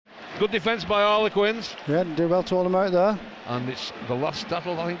Good defence by Harlequins. Yeah, did well to hold him out there. And it's the last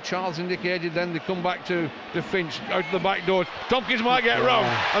battle, I think Charles indicated then. They come back to Finch, out the back door. Tompkins might get round.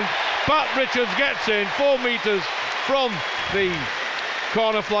 And Pat Richards gets in 4 metres from the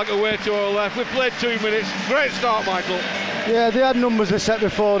corner flag away to our left. We played 2 minutes. Great start, Michael. Yeah, they had numbers they set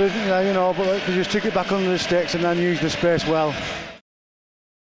before, didn't they? You know, but they just took it back under the sticks and then used the space well.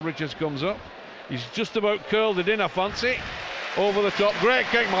 Richards comes up. He's just about curled it in, I fancy. Over the top. Great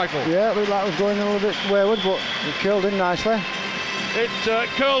kick, Michael. Yeah, it looked like it was going a little bit wayward, but it curled in nicely. It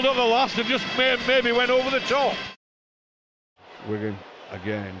curled up the last and just maybe went over the top. Wigan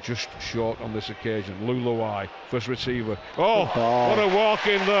again just short on this occasion. Luluai, first receiver. Oh, what a walk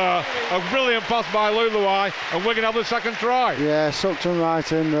in there. A brilliant pass by Luluai, and Wigan have the second try. Yeah, sucked him right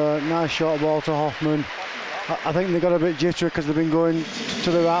in. Nice short ball to Hoffman. I think they got a bit jittery because they've been going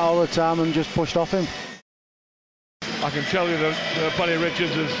to the right all the time and just pushed off him. I can tell you that Paddy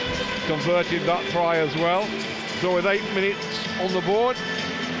Richards has converted that try as well. So with 8 minutes on the board,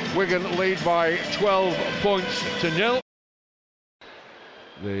 Wigan lead by 12 points to 0.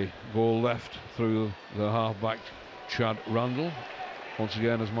 The ball left through the half-back Chad Randall. Once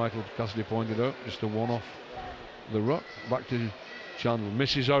again, as Michael Cassidy pointed out, just a one off the ruck. Back to Chandler,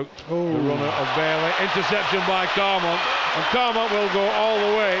 misses out the runner of Bailey. Interception by Carmont, and Carmont will go all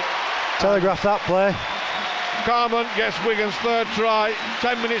the way. Telegraph that play. Carmont gets Wigan's third try,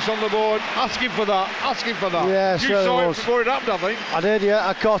 10 minutes on the board, asking for that. Yeah, you saw it before it happened, I think. I did, yeah,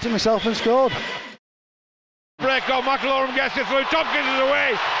 I caught it myself and scored. Break on, McIlaurin gets it through, Tompkins is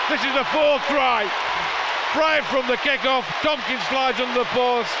away. This is the fourth try. Right from the kick-off, Tompkins slides on the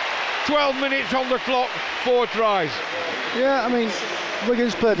post. 12 minutes on the clock, 4 tries. Yeah, I mean,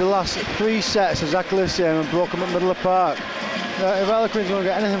 Wigan's played the last 3 sets exactly the same and broke them at the middle of the park. If Harlequins want to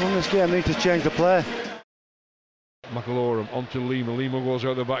get anything from this game, they need to change the play. McIlaurin onto Lima. Lima goes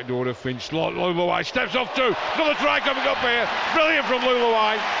out the back door to Finch. Luluai steps off too. Another try coming up here. Brilliant from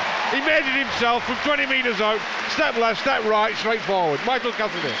Luluai. He made it himself from 20 metres out. Step left, step right, straight forward. Michael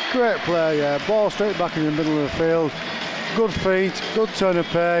Cassidy. Great play, yeah. Ball straight back in the middle of the field. Good feet, good turn of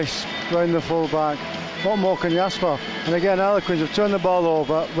pace, round the full back. What more can you ask for? And again, Harlequins have turned the ball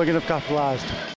over. We're going to have capitalised.